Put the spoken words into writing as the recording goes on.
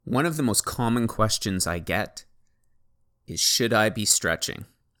One of the most common questions I get is, should I be stretching?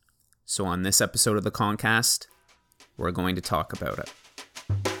 So on this episode of the Concast, we're going to talk about it.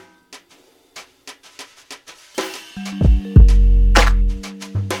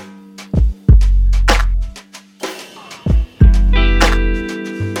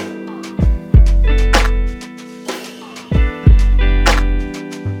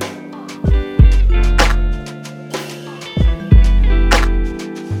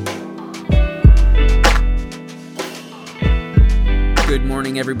 Good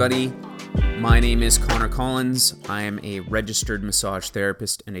morning, everybody. My name is Connor Collins. I am a registered massage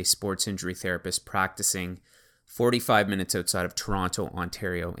therapist and a sports injury therapist practicing 45 minutes outside of Toronto,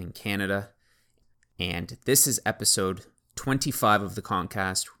 Ontario in Canada. And this is episode 25 of the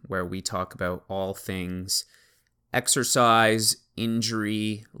Concast, where we talk about all things exercise,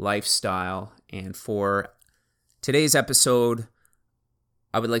 injury, lifestyle. And for today's episode,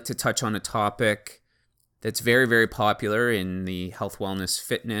 I would like to touch on a topic that's very, very popular in the health, wellness,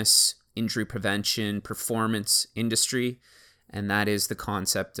 fitness, injury prevention, performance industry, and that is the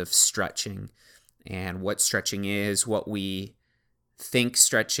concept of stretching and what stretching is, what we think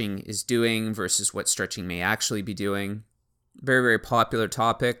stretching is doing versus what stretching may actually be doing. Very, very popular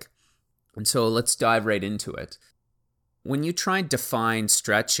topic, and so let's dive right into it. When you try and define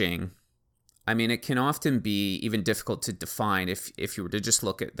stretching, it can often be even difficult to define. If you were to just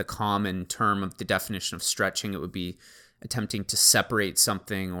look at the common term of the definition of stretching, it would be attempting to separate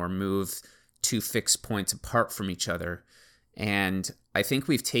something or move two fixed points apart from each other. And I think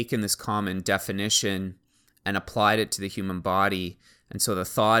we've taken this common definition and applied it to the human body. And so the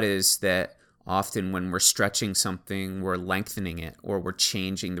thought is that often when we're stretching something, we're lengthening it or we're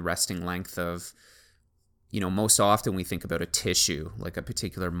changing the resting length of, most often we think about a tissue, like a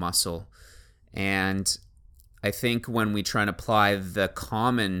particular muscle. And I think when we try and apply the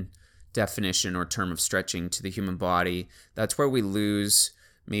common definition or term of stretching to the human body, that's where we lose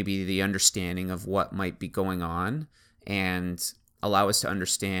maybe the understanding of what might be going on and allow us to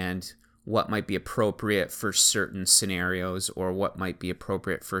understand what might be appropriate for certain scenarios or what might be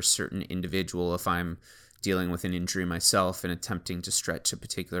appropriate for a certain individual if I'm dealing with an injury myself and attempting to stretch a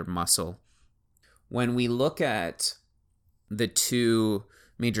particular muscle. When we look at the two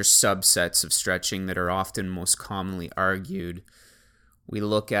major subsets of stretching that are often most commonly argued, we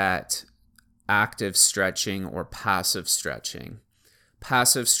look at active stretching or passive stretching.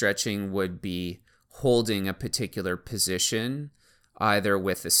 Passive stretching would be holding a particular position, either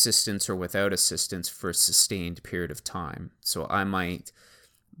with assistance or without assistance, for a sustained period of time. So I might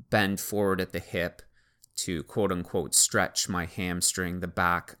bend forward at the hip to quote unquote stretch my hamstring, the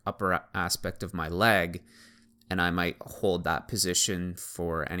back upper aspect of my leg, and I might hold that position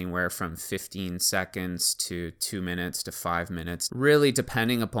for anywhere from 15 seconds to 2 minutes to 5 minutes, really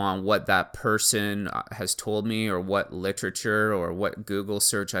depending upon what that person has told me or what literature or what Google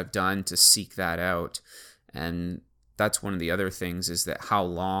search I've done to seek that out. And that's one of the other things, is that how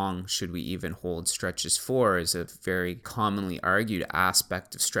long should we even hold stretches for is a very commonly argued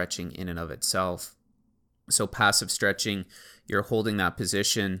aspect of stretching in and of itself. So passive stretching, you're holding that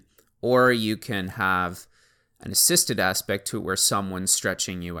position, or you can have an assisted aspect to it where someone's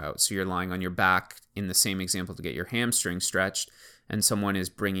stretching you out. So you're lying on your back in the same example to get your hamstring stretched, and someone is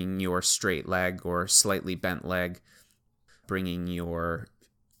bringing your straight leg or slightly bent leg, bringing your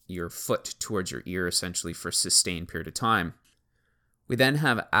foot towards your ear essentially for a sustained period of time. We then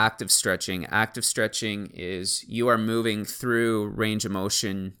have active stretching. Active stretching is you are moving through range of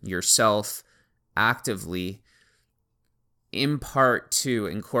motion yourself actively, in part to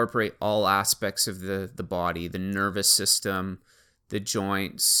incorporate all aspects of the body, the nervous system, the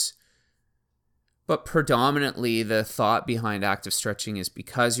joints. But predominantly the thought behind active stretching is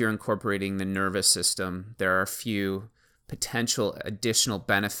because you're incorporating the nervous system, there are a few potential additional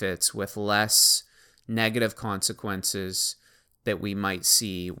benefits with less negative consequences that we might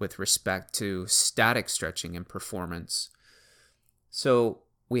see with respect to static stretching and performance. So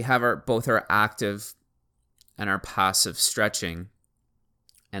we have both our active and our passive stretching.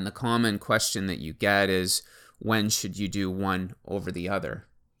 And the common question that you get is, when should you do one over the other?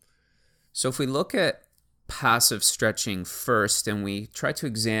 So if we look at passive stretching first and we try to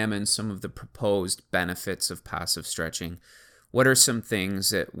examine some of the proposed benefits of passive stretching, what are some things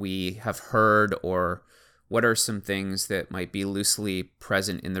that we have heard, or what are some things that might be loosely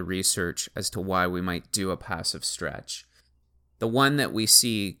present in the research as to why we might do a passive stretch? The one that we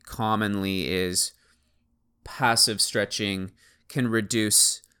see commonly is passive stretching can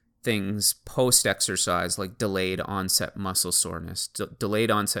reduce things post-exercise like delayed onset muscle soreness.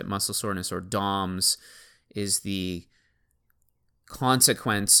 Delayed onset muscle soreness, or DOMS, is the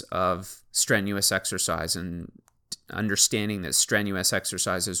consequence of strenuous exercise and understanding that strenuous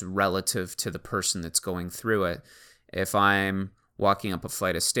exercise is relative to the person that's going through it. If I'm walking up a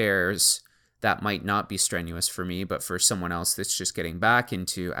flight of stairs, that might not be strenuous for me, but for someone else that's just getting back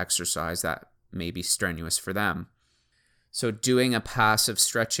into exercise, that may be strenuous for them. So doing a passive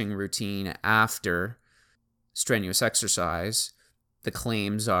stretching routine after strenuous exercise, the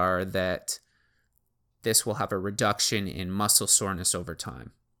claims are that this will have a reduction in muscle soreness over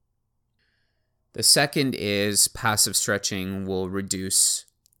time. The second is passive stretching will reduce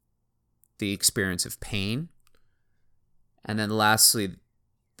the experience of pain. And then lastly,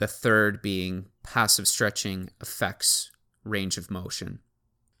 the third being passive stretching affects range of motion.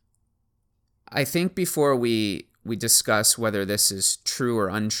 I think before we discuss whether this is true or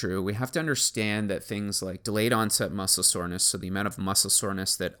untrue, we have to understand that things like delayed onset muscle soreness, so the amount of muscle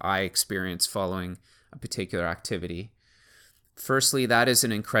soreness that I experience following a particular activity, firstly, that is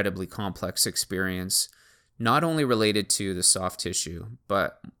an incredibly complex experience, not only related to the soft tissue,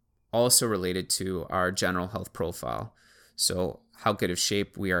 but also related to our general health profile. So how good of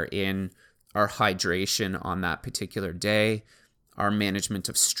shape we are in, our hydration on that particular day, our management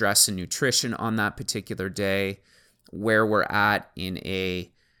of stress and nutrition on that particular day, where we're at in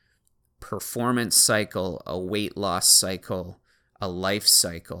a performance cycle, a weight loss cycle, a life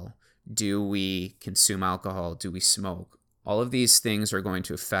cycle. Do we consume alcohol? Do we smoke? All of these things are going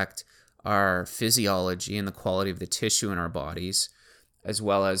to affect our physiology and the quality of the tissue in our bodies, as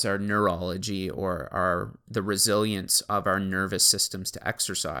well as our neurology or the resilience of our nervous systems to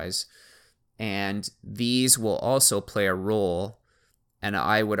exercise. And these will also play a role, and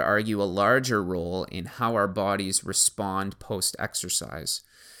I would argue a larger role, in how our bodies respond post-exercise.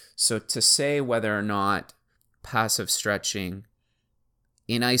 So to say whether or not passive stretching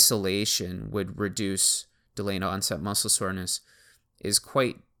in isolation would reduce delayed onset muscle soreness is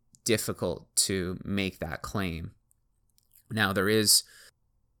quite difficult to make that claim. Now, there is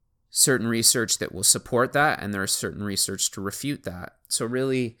certain research that will support that, and there is certain research to refute that. So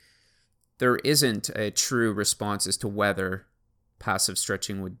really, there isn't a true response as to whether passive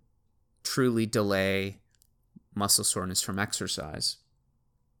stretching would truly delay muscle soreness from exercise.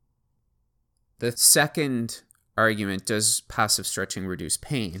 The second argument, does passive stretching reduce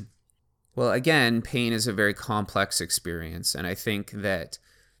pain? Well, again, pain is a very complex experience, and I think that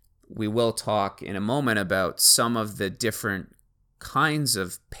we will talk in a moment about some of the different kinds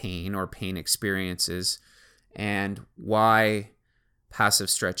of pain or pain experiences and why passive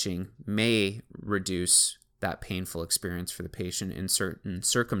stretching may reduce that painful experience for the patient in certain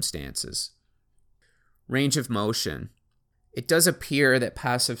circumstances. Range of motion. It does appear that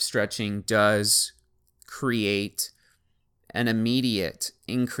passive stretching does create an immediate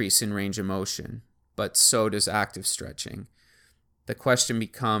increase in range of motion, but so does active stretching. The question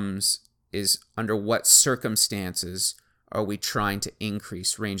becomes, is under what circumstances are we trying to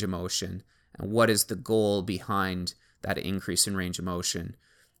increase range of motion? And what is the goal behind that increase in range of motion?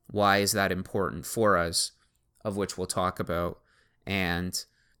 Why is that important for us, of which we'll talk about? And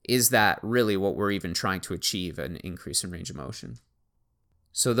is that really what we're even trying to achieve, an increase in range of motion?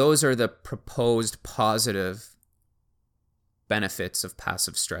 So those are the proposed positive benefits of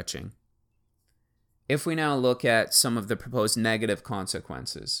passive stretching. If we now look at some of the proposed negative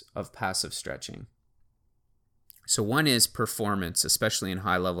consequences of passive stretching. So one is performance, especially in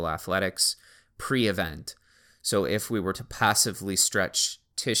high-level athletics, pre-event. So if we were to passively stretch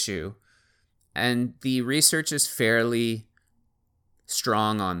tissue, and the research is fairly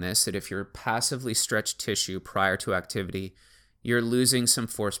strong on this, that if you're passively stretched tissue prior to activity, you're losing some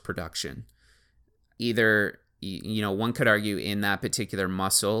force production. Either, one could argue in that particular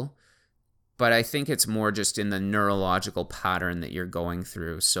muscle, but I think it's more just in the neurological pattern that you're going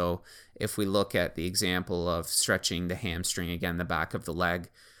through. So if we look at the example of stretching the hamstring, again, the back of the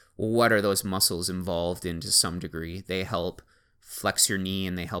leg, what are those muscles involved in to some degree? They help flex your knee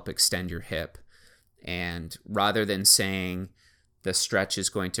and they help extend your hip. And rather than saying the stretch is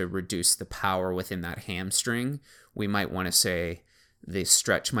going to reduce the power within that hamstring, we might want to say the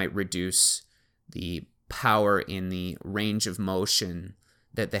stretch might reduce the power in the range of motion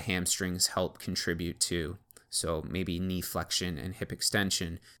that the hamstrings help contribute to. So maybe knee flexion and hip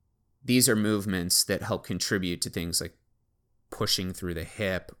extension. These are movements that help contribute to things like pushing through the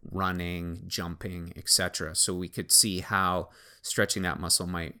hip, running, jumping, etc. So we could see how stretching that muscle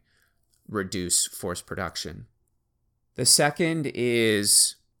might reduce force production. The second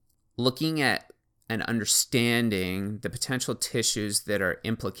is looking at and understanding the potential tissues that are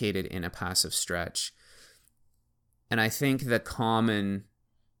implicated in a passive stretch. And I think the common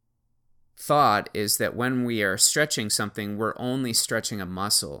thought is that when we are stretching something, we're only stretching a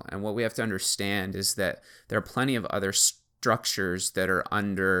muscle. And what we have to understand is that there are plenty of other structures that are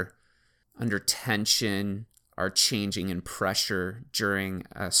under tension, are changing in pressure during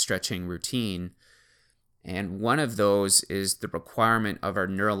a stretching routine. And one of those is the requirement of our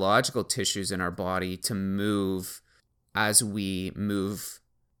neurological tissues in our body to move as we move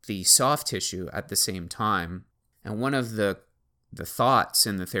the soft tissue at the same time. And one of the thoughts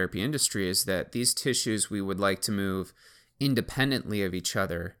in the therapy industry is that these tissues we would like to move independently of each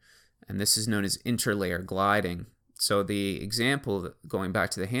other. And this is known as interlayer gliding. So the example, going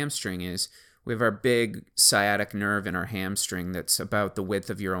back to the hamstring, is we have our big sciatic nerve in our hamstring that's about the width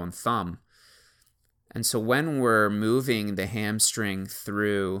of your own thumb. And so when we're moving the hamstring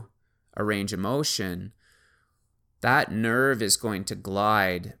through a range of motion, that nerve is going to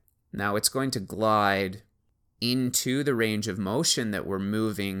glide. Now it's going to glide into the range of motion that we're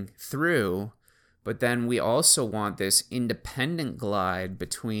moving through, but then we also want this independent glide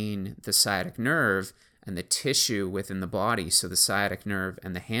between the sciatic nerve and the tissue within the body. So the sciatic nerve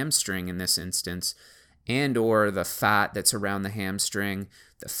and the hamstring in this instance, and or the fat that's around the hamstring,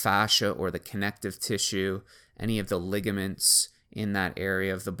 the fascia or the connective tissue, any of the ligaments in that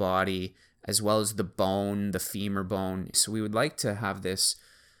area of the body, as well as the bone, the femur bone. So we would like to have this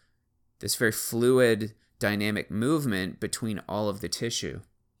very fluid, dynamic movement between all of the tissue.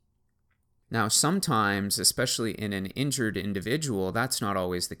 Now, sometimes, especially in an injured individual, that's not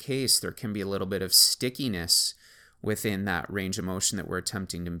always the case. There can be a little bit of stickiness within that range of motion that we're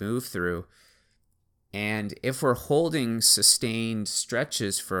attempting to move through. And if we're holding sustained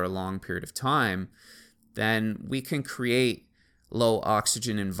stretches for a long period of time, then we can create low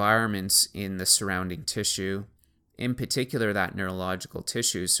oxygen environments in the surrounding tissue, in particular that neurological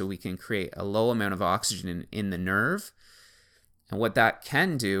tissue. So we can create a low amount of oxygen in the nerve. And what that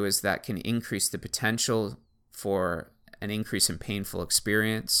can do is that can increase the potential for an increase in painful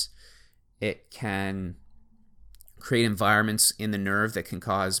experience. It can create environments in the nerve that can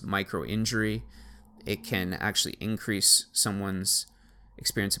cause micro-injury. It can actually increase someone's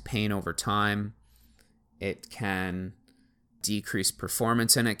experience of pain over time. It can decrease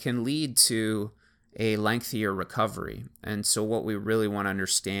performance, and it can lead to a lengthier recovery. And so what we really want to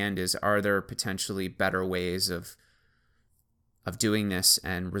understand is, are there potentially better ways of doing this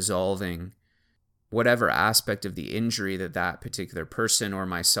and resolving whatever aspect of the injury that particular person or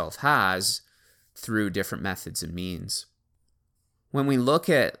myself has through different methods and means. When we look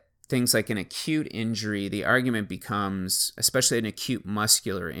at things like an acute injury, the argument becomes, especially an acute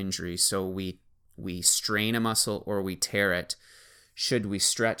muscular injury, so we strain a muscle or we tear it, should we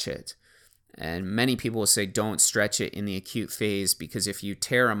stretch it? And many people will say don't stretch it in the acute phase, because if you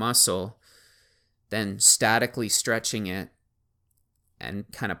tear a muscle, then statically stretching it and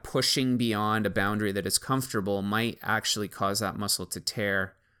kind of pushing beyond a boundary that is comfortable might actually cause that muscle to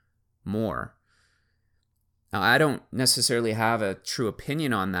tear more. Now, I don't necessarily have a true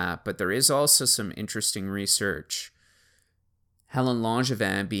opinion on that, but there is also some interesting research. Helen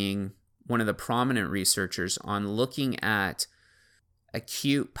Langevin being one of the prominent researchers on looking at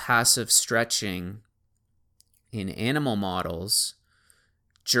acute passive stretching in animal models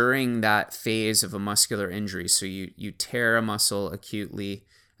during that phase of a muscular injury. So you tear a muscle acutely,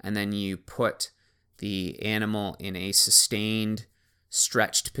 and then you put the animal in a sustained,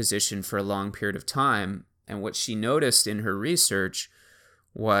 stretched position for a long period of time. And what she noticed in her research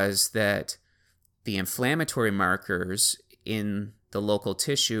was that the inflammatory markers in the local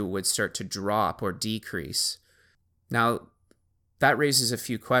tissue would start to drop or decrease. Now, that raises a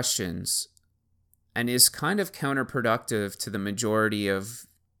few questions and is kind of counterproductive to the majority of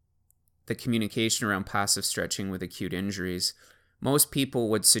the communication around passive stretching with acute injuries. Most people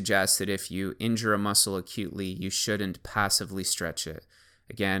would suggest that if you injure a muscle acutely, you shouldn't passively stretch it.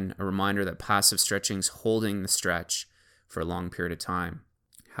 Again, a reminder that passive stretching is holding the stretch for a long period of time.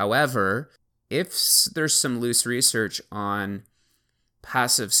 However, if there's some loose research on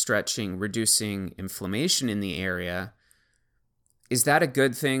passive stretching reducing inflammation in the area, is that a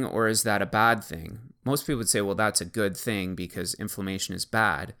good thing or is that a bad thing? Most people would say, well, that's a good thing because inflammation is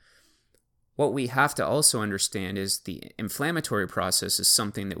bad. What we have to also understand is the inflammatory process is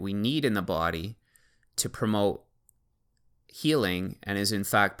something that we need in the body to promote healing and is in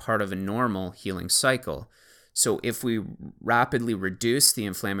fact part of a normal healing cycle. So if we rapidly reduce the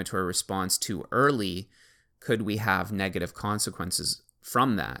inflammatory response too early, could we have negative consequences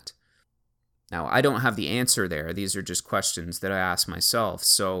from that? Now, I don't have the answer there. These are just questions that I ask myself.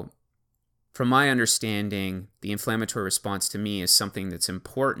 So from my understanding, the inflammatory response to me is something that's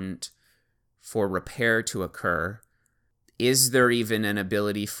important for repair to occur Is there even an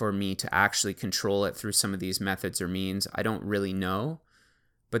ability for me to actually control it through some of these methods or means? I don't really know,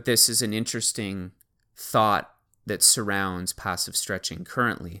 but this is an interesting thought that surrounds passive stretching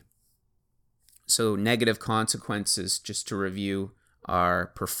currently. So negative consequences, just to review,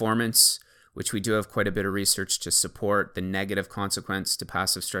 are performance, which we do have quite a bit of research to support the negative consequence to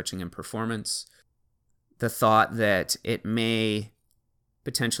passive stretching and performance. The thought that it may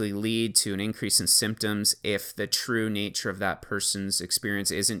potentially lead to an increase in symptoms if the true nature of that person's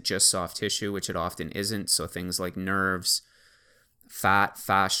experience isn't just soft tissue, which it often isn't. So things like nerves, fat,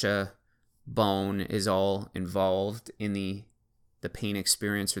 fascia, bone is all involved in the pain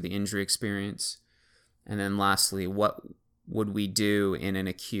experience or the injury experience. And then lastly, what would we do in an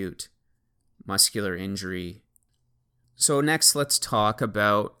acute muscular injury? So next, let's talk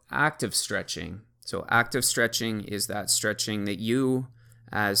about active stretching. So active stretching is that stretching that you,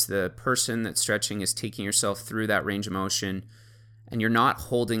 as the person that's stretching, is taking yourself through that range of motion, and you're not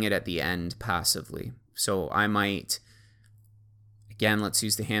holding it at the end passively. So I might, again, let's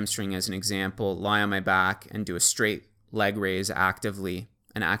use the hamstring as an example, lie on my back and do a straight leg raise actively,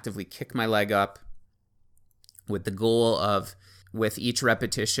 and actively kick my leg up with the goal of, with each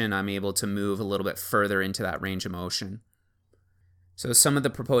repetition, I'm able to move a little bit further into that range of motion. So some of the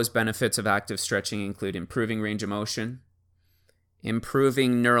proposed benefits of active stretching include improving range of motion,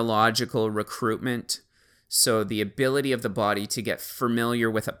 improving neurological recruitment, so the ability of the body to get familiar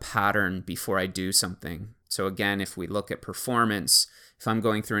with a pattern before I do something. So again, if we look at performance, if I'm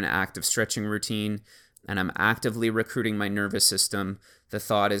going through an active stretching routine and I'm actively recruiting my nervous system, the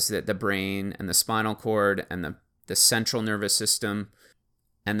thought is that the brain and the spinal cord and the central nervous system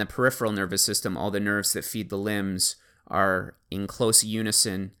and the peripheral nervous system, all the nerves that feed the limbs, are in close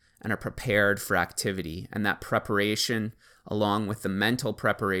unison and are prepared for activity. And that preparation, along with the mental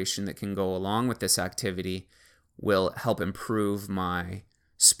preparation that can go along with this activity, will help improve my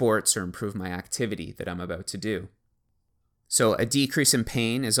sports or improve my activity that I'm about to do. So a decrease in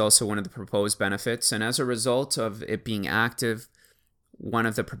pain is also one of the proposed benefits. And as a result of it being active, one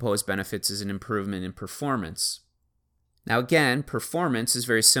of the proposed benefits is an improvement in performance. Now again, performance is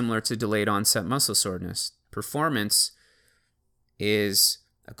very similar to delayed onset muscle soreness. Performance is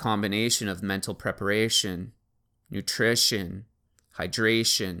a combination of mental preparation, nutrition,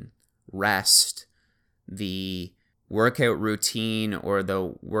 hydration, rest, the workout routine or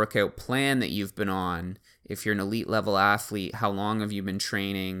the workout plan that you've been on. If you're an elite level athlete, how long have you been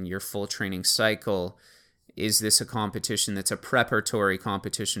training, your full training cycle? Is this a competition that's a preparatory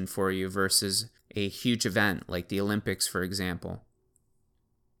competition for you versus a huge event like the Olympics, for example?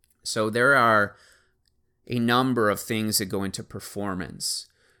 So there are a number of things that go into performance.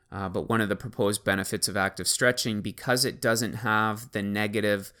 But one of the proposed benefits of active stretching, because it doesn't have the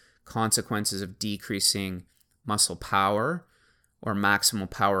negative consequences of decreasing muscle power or maximal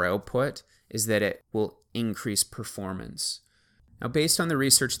power output, is that it will increase performance. Now, based on the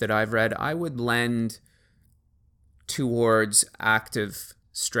research that I've read, I would lend towards active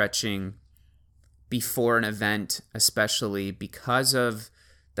stretching before an event, especially because of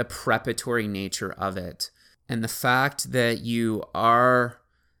the preparatory nature of it and the fact that you are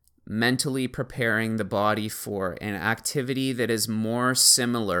mentally preparing the body for an activity that is more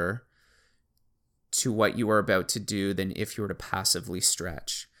similar to what you are about to do than if you were to passively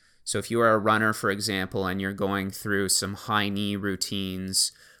stretch. So if you are a runner, for example, and you're going through some high knee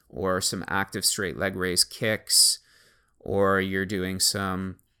routines or some active straight leg raise kicks, or you're doing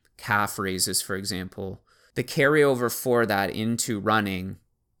some calf raises, for example, the carryover for that into running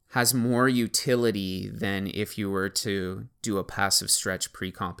has more utility than if you were to do a passive stretch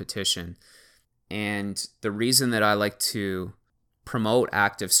pre-competition. And the reason that I like to promote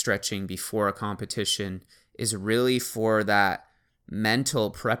active stretching before a competition is really for that mental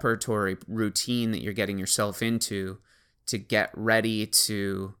preparatory routine that you're getting yourself into to get ready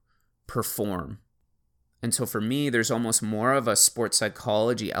to perform. And so for me, there's almost more of a sports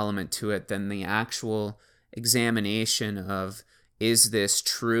psychology element to it than the actual examination of, is this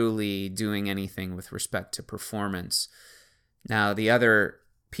truly doing anything with respect to performance? Now, the other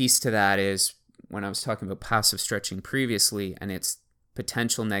piece to that is when I was talking about passive stretching previously and its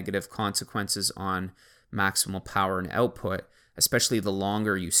potential negative consequences on maximal power and output, especially the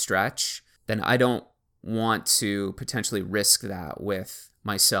longer you stretch, then I don't want to potentially risk that with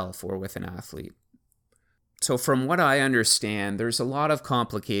myself or with an athlete. So from what I understand, there's a lot of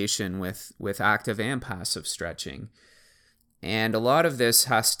complication with active and passive stretching. And a lot of this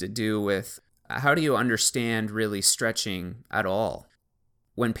has to do with how do you understand really stretching at all?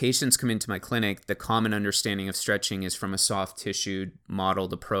 When patients come into my clinic, the common understanding of stretching is from a soft tissue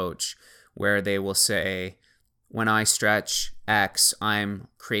modeled approach where they will say, when I stretch X, I'm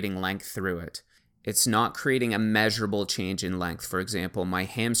creating length through it. It's not creating a measurable change in length. For example, my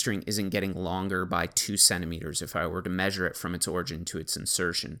hamstring isn't getting longer by 2 centimeters if I were to measure it from its origin to its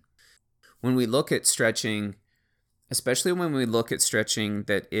insertion. When we look at stretching, especially when we look at stretching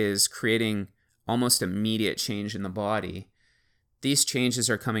that is creating almost immediate change in the body, these changes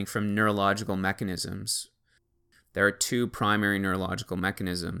are coming from neurological mechanisms. There are 2 primary neurological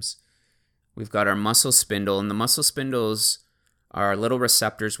mechanisms. We've got our muscle spindle, and the muscle spindles are little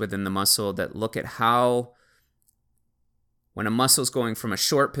receptors within the muscle that look at how, when a muscle is going from a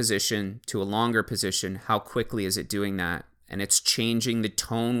short position to a longer position, how quickly is it doing that? And it's changing the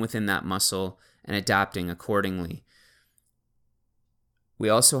tone within that muscle and adapting accordingly. We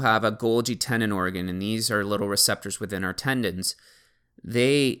also have a Golgi tendon organ, and these are little receptors within our tendons.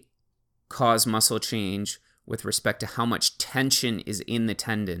 They cause muscle change with respect to how much tension is in the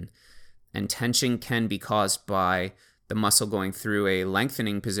tendon. And tension can be caused by the muscle going through a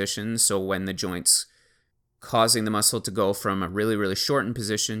lengthening position, so when the joint's causing the muscle to go from a really, really shortened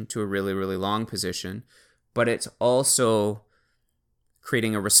position to a really, really long position, but it's also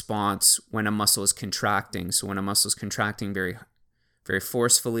creating a response when a muscle is contracting. So when a muscle is contracting very, very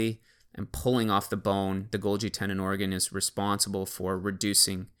forcefully and pulling off the bone, the Golgi tendon organ is responsible for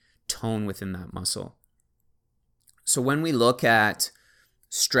reducing tone within that muscle. So when we look at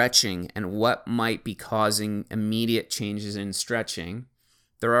stretching and what might be causing immediate changes in stretching,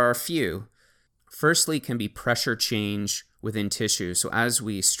 there are a few. Firstly, can be pressure change within tissue. So as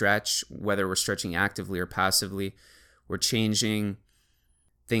we stretch, whether we're stretching actively or passively, we're changing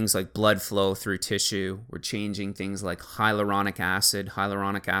things like blood flow through tissue. We're changing things like hyaluronic acid.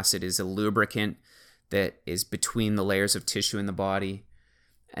 Hyaluronic acid is a lubricant that is between the layers of tissue in the body.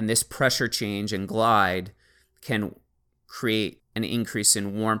 And this pressure change and glide can create an increase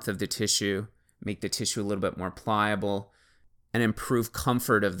in warmth of the tissue, make the tissue a little bit more pliable, and improve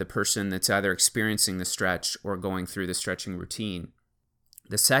comfort of the person that's either experiencing the stretch or going through the stretching routine.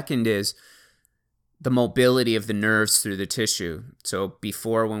 The second is the mobility of the nerves through the tissue. So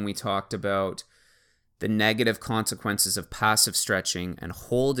before, when we talked about the negative consequences of passive stretching and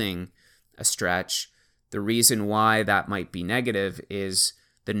holding a stretch, the reason why that might be negative is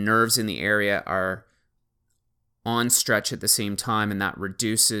the nerves in the area are on stretch at the same time, and that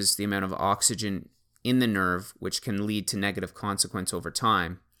reduces the amount of oxygen in the nerve, which can lead to negative consequence over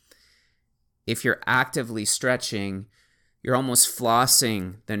time. If you're actively stretching, you're almost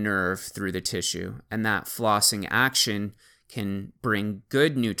flossing the nerve through the tissue, and that flossing action can bring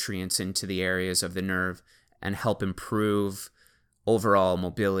good nutrients into the areas of the nerve and help improve overall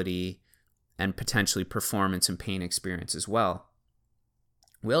mobility and potentially performance and pain experience as well.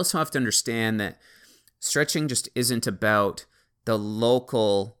 We also have to understand that stretching just isn't about the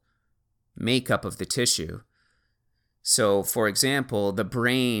local makeup of the tissue. So, for example, the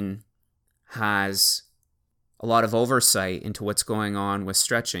brain has a lot of oversight into what's going on with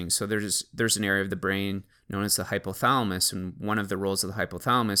stretching. So there's an area of the brain known as the hypothalamus, and one of the roles of the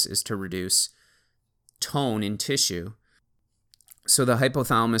hypothalamus is to reduce tone in tissue. So the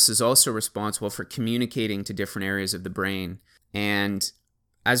hypothalamus is also responsible for communicating to different areas of the brain. And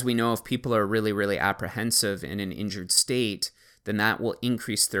as we know, if people are really, really apprehensive in an injured state, then that will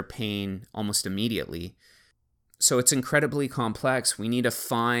increase their pain almost immediately. So it's incredibly complex. We need a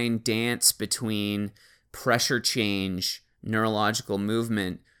fine dance between pressure change, neurological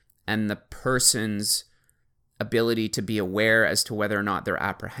movement, and the person's ability to be aware as to whether or not they're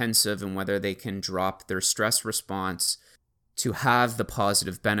apprehensive and whether they can drop their stress response to have the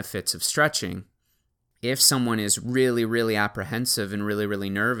positive benefits of stretching. If someone is really, really apprehensive and really, really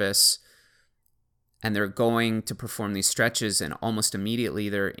nervous, and they're going to perform these stretches and almost immediately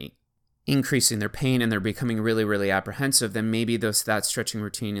they're increasing their pain and they're becoming really, really apprehensive, then maybe that stretching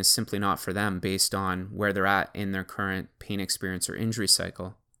routine is simply not for them based on where they're at in their current pain experience or injury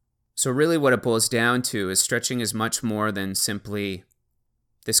cycle. So really what it boils down to is stretching is much more than simply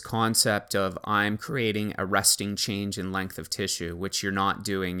this concept of I'm creating a resting change in length of tissue, which you're not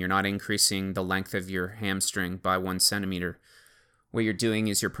doing. You're not increasing the length of your hamstring by 1 centimeter. What you're doing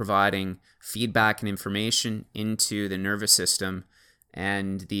is you're providing feedback and information into the nervous system,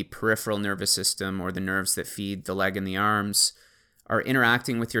 and the peripheral nervous system, or the nerves that feed the leg and the arms, are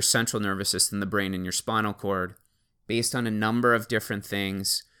interacting with your central nervous system, the brain, and your spinal cord based on a number of different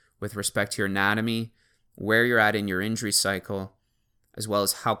things with respect to your anatomy, where you're at in your injury cycle, as well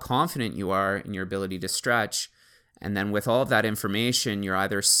as how confident you are in your ability to stretch. And then with all of that information, you're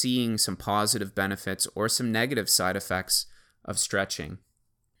either seeing some positive benefits or some negative side effects of stretching.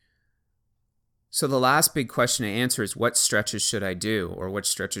 So the last big question to answer is, what stretches should I do, or what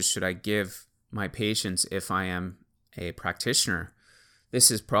stretches should I give my patients, if I am a practitioner,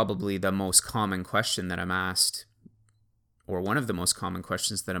 this is probably the most common question that I'm asked, or one of the most common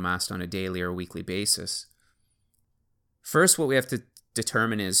questions that I'm asked on a daily or weekly basis. First, what we have to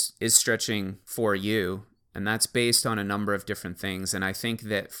determine is stretching for you? And that's based on a number of different things. And I think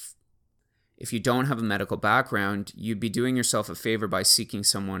that if you don't have a medical background, you'd be doing yourself a favor by seeking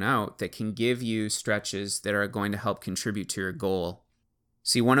someone out that can give you stretches that are going to help contribute to your goal.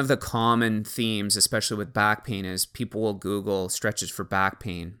 See, one of the common themes, especially with back pain, is people will Google stretches for back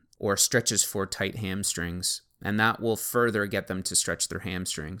pain or stretches for tight hamstrings, and that will further get them to stretch their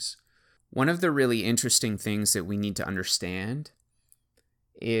hamstrings. One of the really interesting things that we need to understand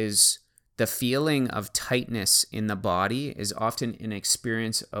is the feeling of tightness in the body is often an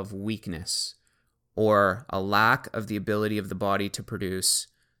experience of weakness or a lack of the ability of the body to produce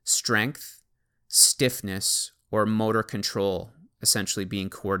strength, stiffness, or motor control, essentially being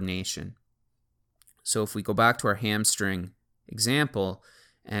coordination. So if we go back to our hamstring example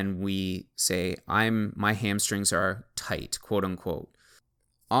and we say, my hamstrings are tight, quote unquote.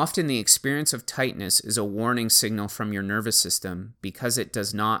 Often the experience of tightness is a warning signal from your nervous system because it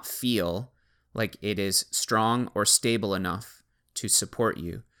does not feel like it is strong or stable enough to support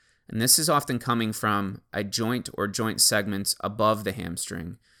you. And this is often coming from a joint or joint segments above the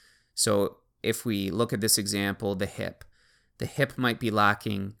hamstring. So if we look at this example, the hip might be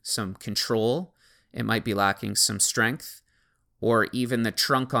lacking some control, it might be lacking some strength, or even the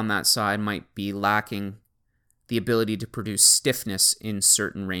trunk on that side might be lacking the ability to produce stiffness in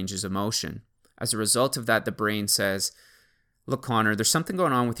certain ranges of motion. As a result of that, the brain says, look, Connor, there's something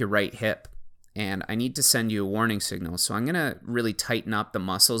going on with your right hip, and I need to send you a warning signal. So I'm going to really tighten up the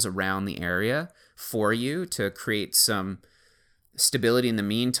muscles around the area for you to create some stability in the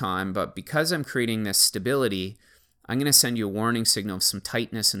meantime. But because I'm creating this stability, I'm going to send you a warning signal of some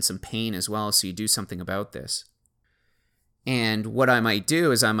tightness and some pain as well, so you do something about this. And what I might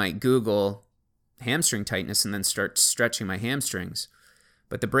do is I might Google hamstring tightness and then start stretching my hamstrings.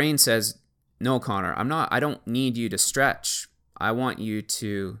 But the brain says, no, Connor, I don't need you to stretch. I want you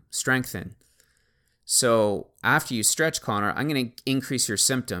to strengthen. So after you stretch, Connor, I'm going to increase your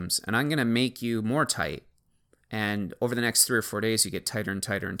symptoms and I'm going to make you more tight. And over the next 3 or 4 days, you get tighter and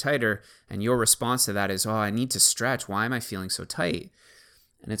tighter and tighter. And your response to that is, oh, I need to stretch. Why am I feeling so tight?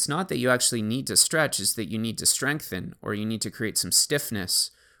 And it's not that you actually need to stretch, it's that you need to strengthen, or you need to create some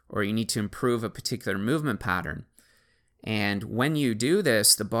stiffness, or you need to improve a particular movement pattern. And when you do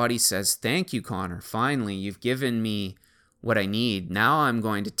this, the body says, thank you, Connor. Finally, you've given me what I need. Now I'm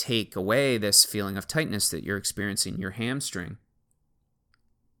going to take away this feeling of tightness that you're experiencing in your hamstring.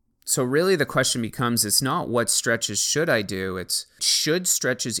 So really the question becomes, it's not what stretches should I do, it's should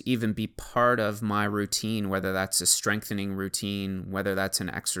stretches even be part of my routine, whether that's a strengthening routine, whether that's an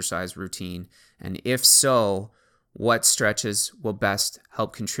exercise routine, and if so, what stretches will best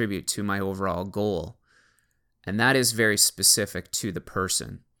help contribute to my overall goal. And that is very specific to the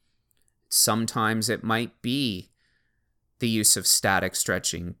person. Sometimes it might be the use of static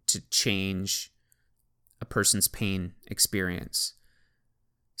stretching to change a person's pain experience.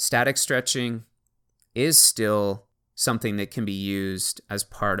 Static stretching is still something that can be used as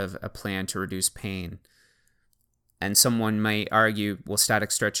part of a plan to reduce pain. And someone might argue, well, static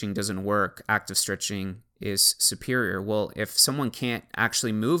stretching doesn't work. Active stretching is superior. Well, if someone can't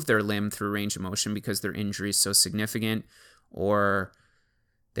actually move their limb through range of motion because their injury is so significant, or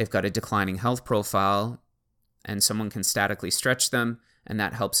they've got a declining health profile, and someone can statically stretch them, and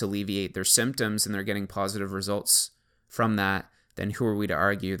that helps alleviate their symptoms, and they're getting positive results from that, then who are we to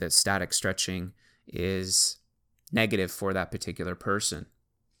argue that static stretching is negative for that particular person?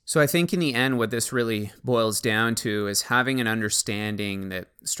 So I think in the end, what this really boils down to is having an understanding that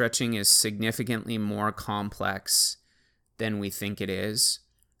stretching is significantly more complex than we think it is.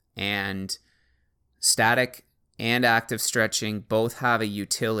 And static and active stretching both have a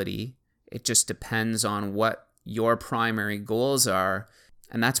utility. It just depends on what your primary goals are.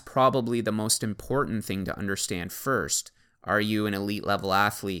 And that's probably the most important thing to understand first. Are you an elite level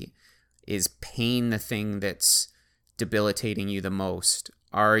athlete? Is pain the thing that's debilitating you the most?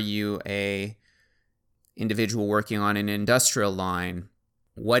 Are you a individual working on an industrial line?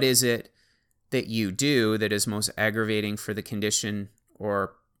 What is it that you do that is most aggravating for the condition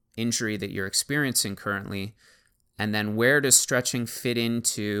or injury that you're experiencing currently? And then where does stretching fit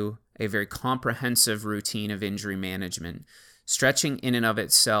into a very comprehensive routine of injury management? Stretching in and of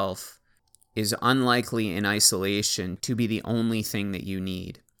itself is unlikely in isolation to be the only thing that you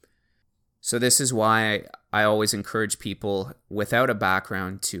need. So this is why I always encourage people without a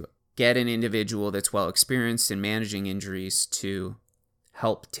background to get an individual that's well experienced in managing injuries to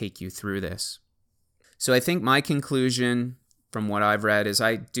help take you through this. So I think my conclusion from what I've read is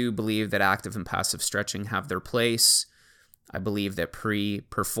I do believe that active and passive stretching have their place. I believe that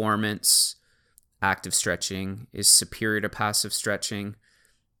pre-performance active stretching is superior to passive stretching.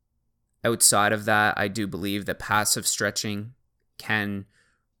 Outside of that, I do believe that passive stretching can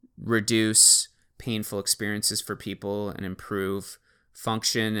reduce painful experiences for people and improve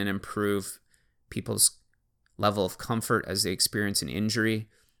function and improve people's level of comfort as they experience an injury.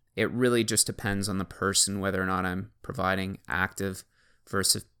 It really just depends on the person whether or not I'm providing active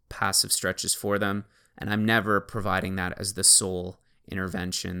versus passive stretches for them. And I'm never providing that as the sole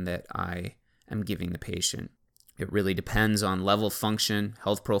intervention that I am giving the patient. It really depends on level of function,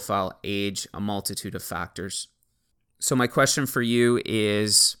 health profile, age, a multitude of factors. So my question for you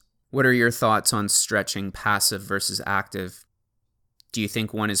is, what are your thoughts on stretching passive versus active? Do you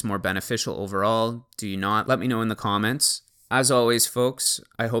think one is more beneficial overall? Do you not? Let me know in the comments. As always, folks,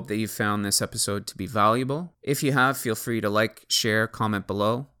 I hope that you found this episode to be valuable. If you have, feel free to like, share, comment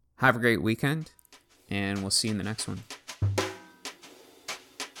below. Have a great weekend, and we'll see you in the next one.